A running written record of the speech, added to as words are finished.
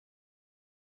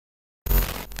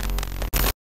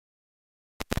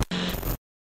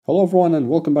Hello everyone and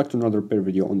welcome back to another repair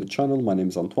video on the channel. My name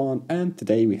is Antoine and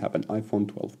today we have an iPhone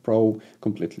 12 Pro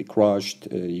completely crushed,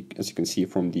 as you can see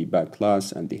from the back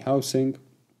glass and the housing,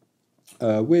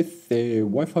 with a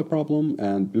Wi-Fi problem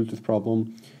and Bluetooth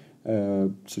problem.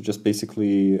 So just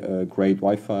basically great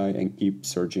Wi-Fi and keep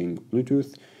surging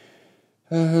Bluetooth.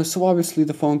 So obviously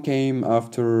the phone came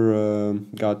after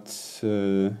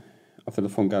the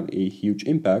phone got a huge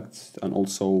impact, and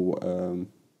also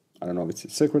I don't know if it's a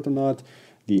secret or not.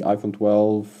 The iPhone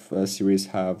 12 series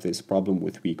have this problem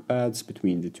with weak pads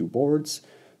between the two boards,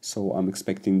 so I'm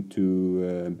expecting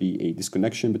to be a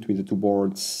disconnection between the two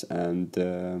boards and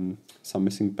some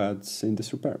missing pads in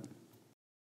this repair.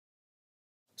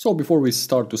 So before we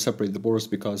start to separate the boards,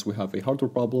 because we have a hardware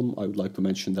problem, I would like to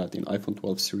mention that in iPhone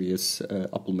 12 series,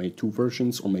 Apple made two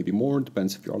versions or maybe more,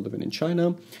 depends if you are living in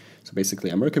China. So basically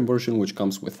American version, which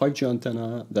comes with 5G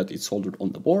antenna that is soldered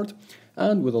on the board,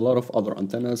 and with a lot of other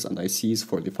antennas and ICs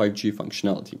for the 5G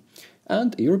functionality.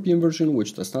 And a European version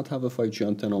which does not have a 5G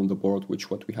antenna on the board,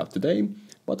 which what we have today,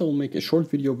 but I will make a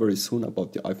short video very soon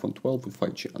about the iPhone 12 with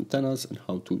 5G antennas and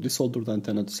how to desolder the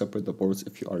antenna to separate the boards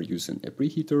if you are using a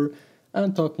preheater,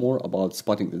 and talk more about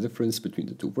spotting the difference between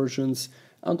the two versions,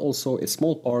 and also a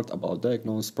small part about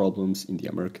diagnose problems in the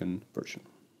American version.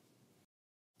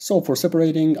 So for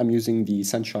separating, I'm using the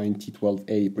Sunshine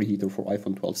T12A preheater for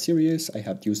iPhone 12 series. I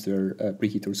have used their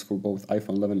preheaters for both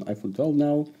iPhone 11 and iPhone 12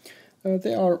 now.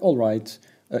 They are alright.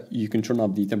 You can turn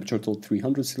up the temperature to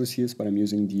 300 Celsius, but I'm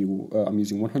using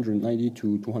 190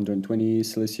 to 220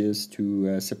 Celsius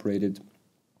to separate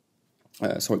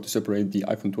the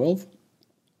iPhone 12.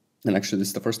 And actually, this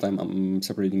is the first time I'm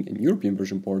separating a European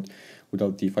version board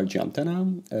without the 5G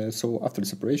antenna. So after the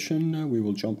separation, we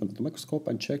will jump into the microscope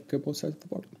and check both sides of the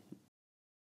board.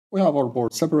 We have our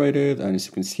board separated, and as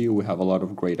you can see, we have a lot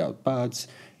of grayed out pads.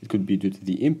 It could be due to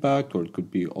the impact, or it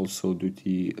could be also due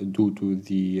to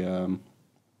the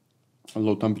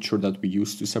low temperature that we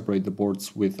use to separate the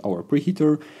boards with our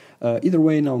preheater. Either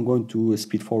way, now I'm going to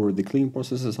speed forward the cleaning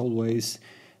process as always.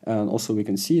 And also we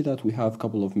can see that we have a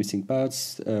couple of missing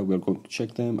pads. We are going to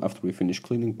check them after we finish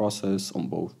cleaning process on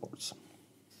both boards.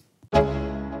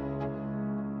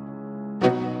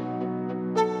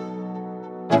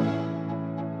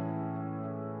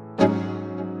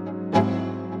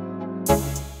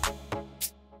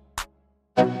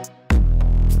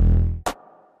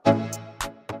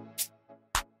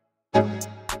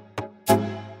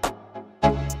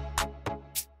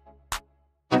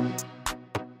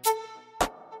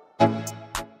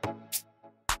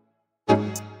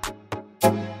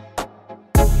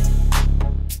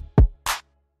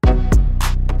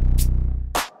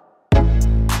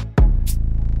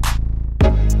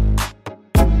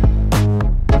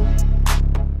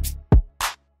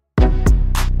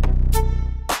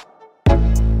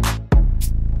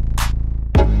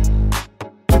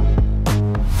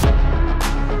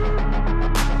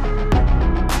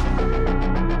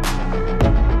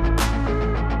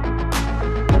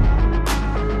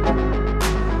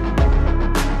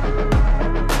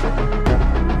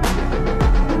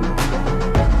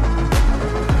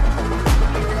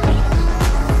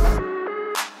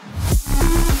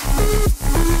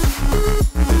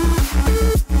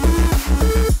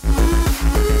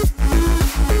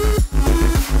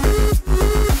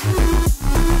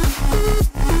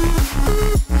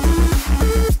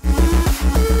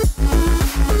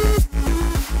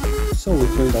 So we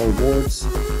cleaned our boards,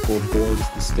 both boards.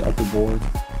 This is the upper board.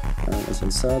 As I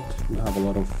said, we have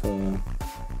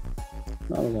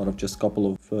just a couple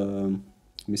of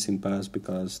missing pads,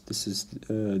 because this is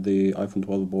the iPhone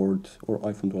 12 board, or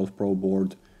iPhone 12 Pro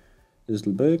board is a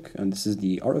little big, and this is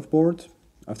the RF board.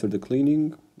 After the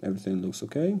cleaning, everything looks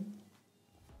okay.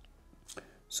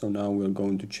 So now we're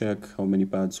going to check how many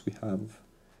pads we have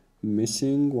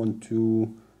missing. 1,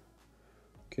 2,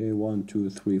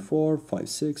 3, 4, 5,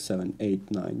 6, 7,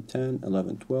 8, 9, 10,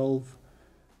 11, 12,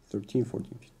 13,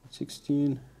 14, 15,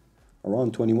 16,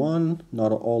 around 21.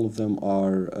 Not all of them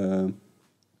are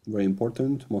very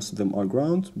important. Most of them are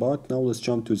ground. But now let's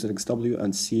jump to ZXW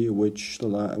and see which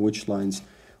lines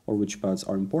or which pads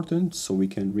are important, so we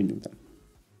can renew them.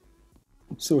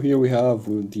 So here we have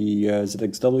the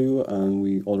ZXW, and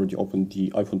we already opened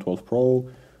the iPhone 12 Pro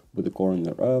with the core and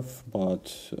the RF,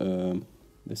 but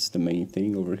this is the main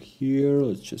thing over here.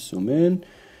 Let's just zoom in,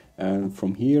 and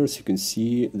from here, as you can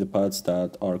see, the pads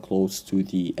that are close to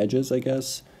the edges, I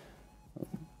guess.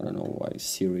 I don't know why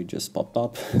Siri just popped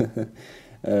up.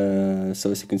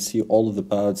 So as you can see, all of the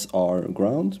pads are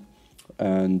ground,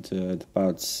 and the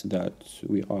pads that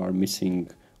we are missing,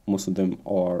 most of them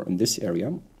are in this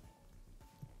area.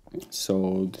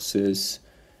 So this is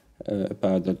a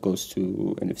pad that goes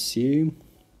to NFC,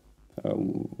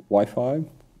 Wi-Fi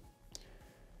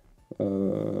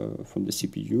from the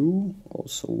CPU,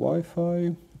 also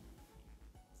Wi-Fi,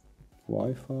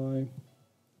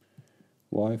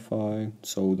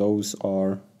 so those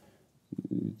are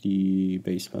the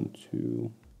baseband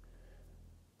to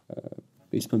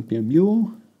baseband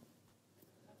PMU.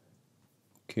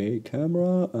 Okay,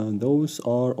 camera, and those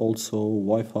are also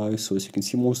Wi-Fi. So as you can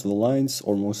see, most of the lines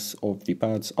or most of the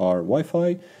pads are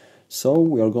Wi-Fi. So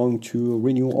we are going to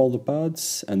renew all the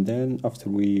pads, and then after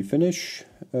we finish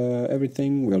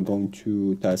everything, we are going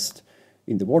to test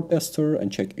in the board tester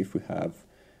and check if we have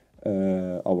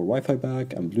our Wi-Fi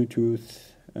back and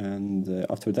Bluetooth, and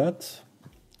after that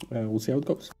we'll see how it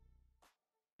goes.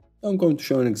 I'm going to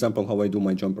show an example how I do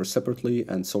my jumpers separately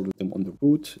and solder them on the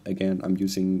root. Again, I'm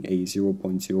using a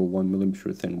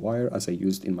 0.01mm thin wire as I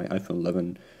used in my iPhone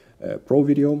 11 Pro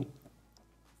video.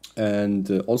 And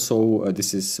also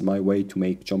this is my way to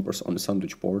make jumpers on a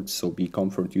sandwich board, so be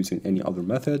comfort using any other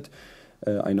method.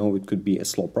 I know it could be a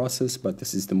slow process, but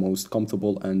this is the most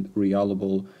comfortable and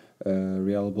reliable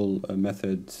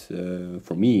method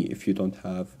for me. If you don't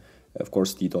have, of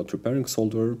course, the dot repairing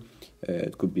solder,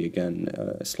 it could be again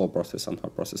a slow process and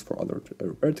hard process for other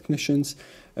repair technicians.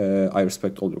 I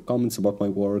respect all your comments about my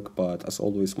work, but as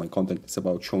always, my content is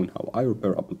about showing how I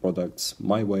repair Apple products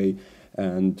my way,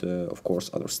 and of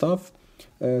course other stuff.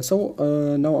 So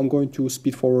now I'm going to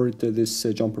speed forward this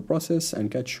jumper process and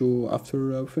catch you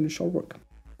after we finish our work.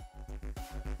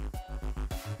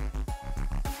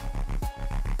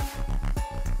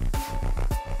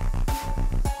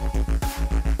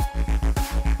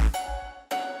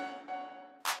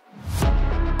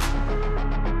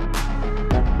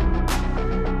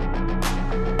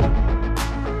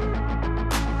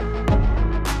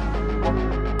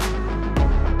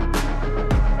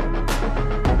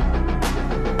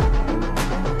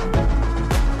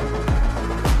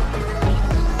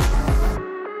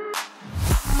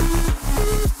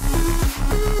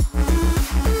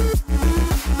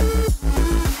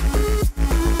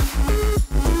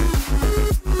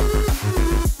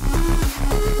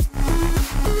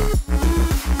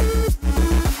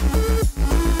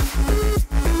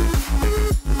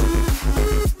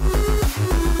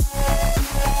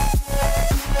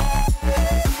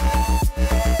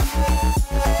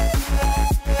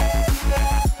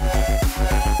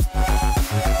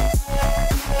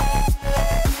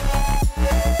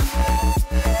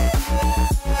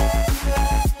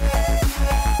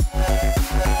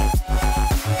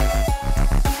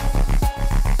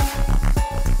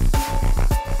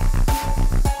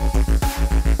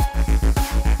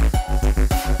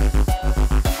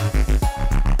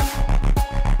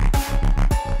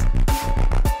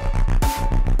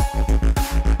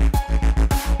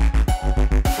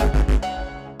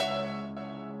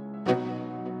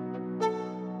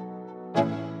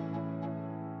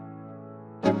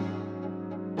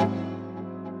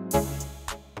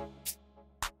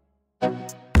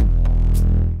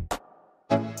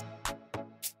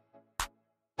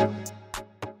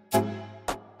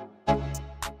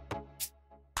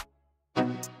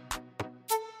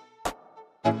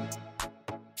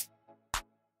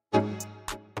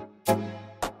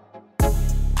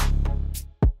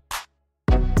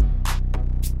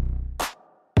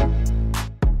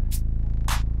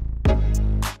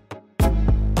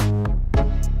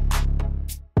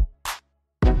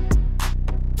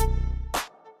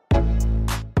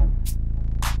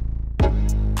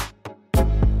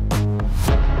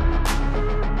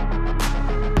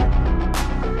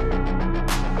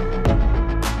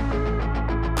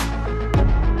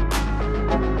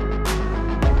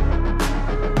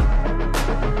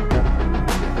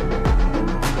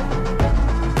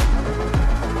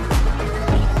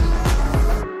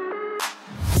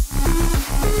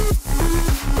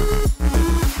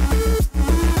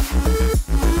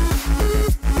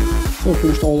 So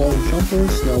finished all our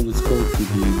jumpers. Now let's go to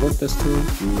the board tester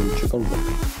to check our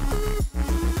work.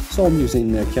 So I'm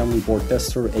using a Camly board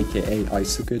tester, aka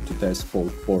iSocket, to test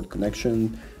both board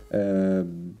connection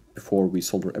before we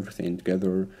solder everything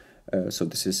together. So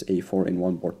this is a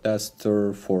 4-in-1 board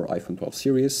tester for iPhone 12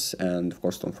 series, and of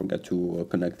course don't forget to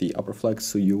connect the upper flex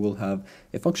so you will have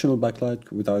a functional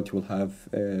backlight. Without, you will have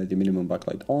the minimum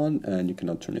backlight on and you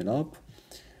cannot turn it up.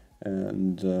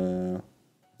 And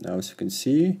now as you can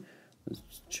see,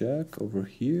 let's check over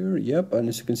here. Yep, and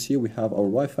as you can see, we have our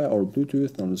Wi-Fi, our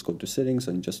Bluetooth. Now let's go to settings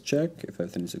and just check if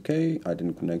everything is okay. I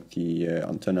didn't connect the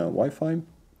antenna Wi-Fi,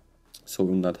 so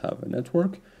we will not have a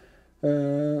network.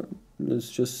 Let's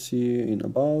just see in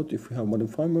about if we have modem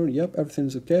firmware. Yep,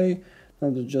 everything's okay.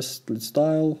 And just let's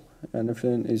dial, and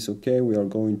everything is okay. We are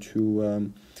going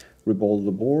to reball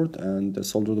the board and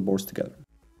solder the boards together.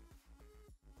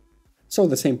 So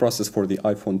the same process for the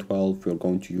iPhone 12, we're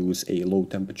going to use a low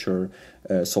temperature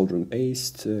soldering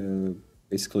paste,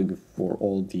 basically for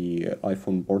all the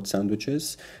iPhone board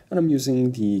sandwiches. And I'm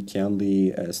using the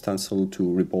Canly stencil to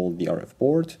reball the RF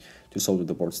board, to solder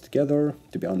the boards together.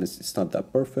 To be honest, it's not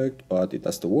that perfect, but it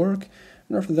does the work.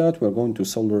 And after that, we're going to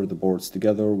solder the boards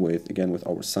together with, again, with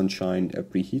our Sunshine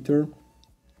preheater.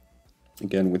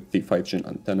 Again, with the 5G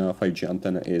antenna. 5G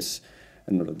antenna is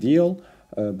another deal,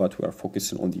 but we are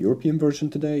focusing on the European version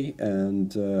today.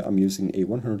 And I'm using a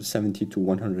 170 to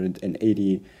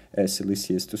 180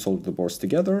 Celsius to solder the boards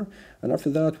together. And after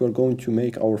that, we're going to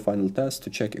make our final test to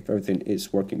check if everything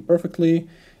is working perfectly.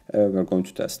 We're going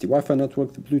to test the Wi-Fi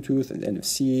network, the Bluetooth, and the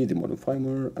NFC, the modem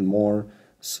firmware, and more.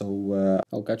 So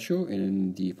I'll catch you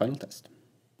in the final test.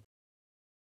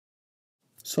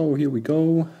 So here we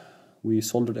go. We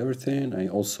soldered everything. I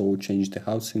also changed the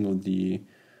housing of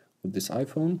this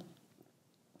iPhone.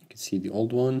 You can see the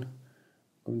old one.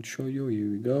 I'm going to show you. Here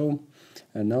we go.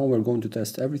 And now we're going to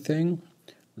test everything.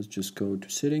 Let's just go to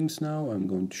settings now. I'm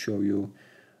going to show you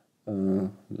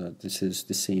that this is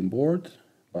the same board,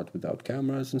 but without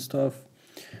cameras and stuff.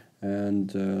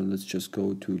 And let's just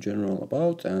go to general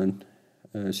about, and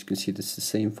as you can see, this is the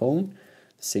same phone,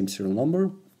 the same serial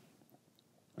number.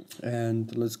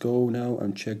 And let's go now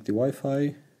and check the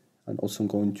Wi-Fi, and also I'm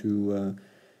going to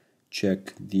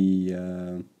check the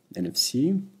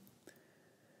NFC.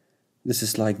 This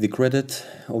is like the credit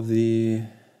of the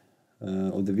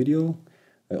video.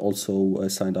 I also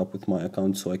signed up with my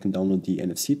account so I can download the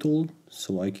NFC tool,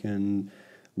 so I can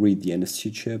read the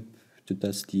NFC chip to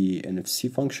test the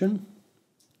NFC function.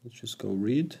 Let's just go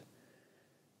read.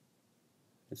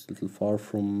 It's a little far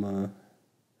from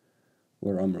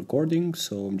where I'm recording,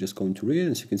 so I'm just going to read.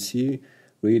 As you can see,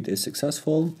 read is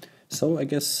successful. So I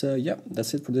guess, yeah,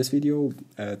 that's it for this video.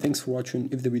 Thanks for watching.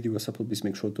 If the video was helpful, please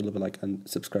make sure to leave a like and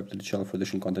subscribe to the channel for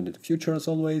additional content in the future, as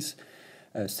always.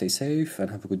 Stay safe and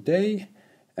have a good day.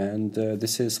 And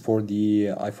this is for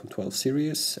the iPhone 12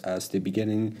 series, as the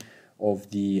beginning of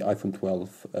the iPhone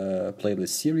 12 playlist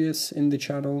series in the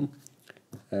channel.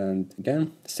 And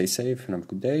again, stay safe and have a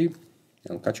good day.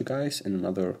 I'll catch you guys in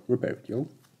another repair video.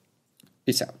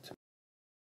 Peace out.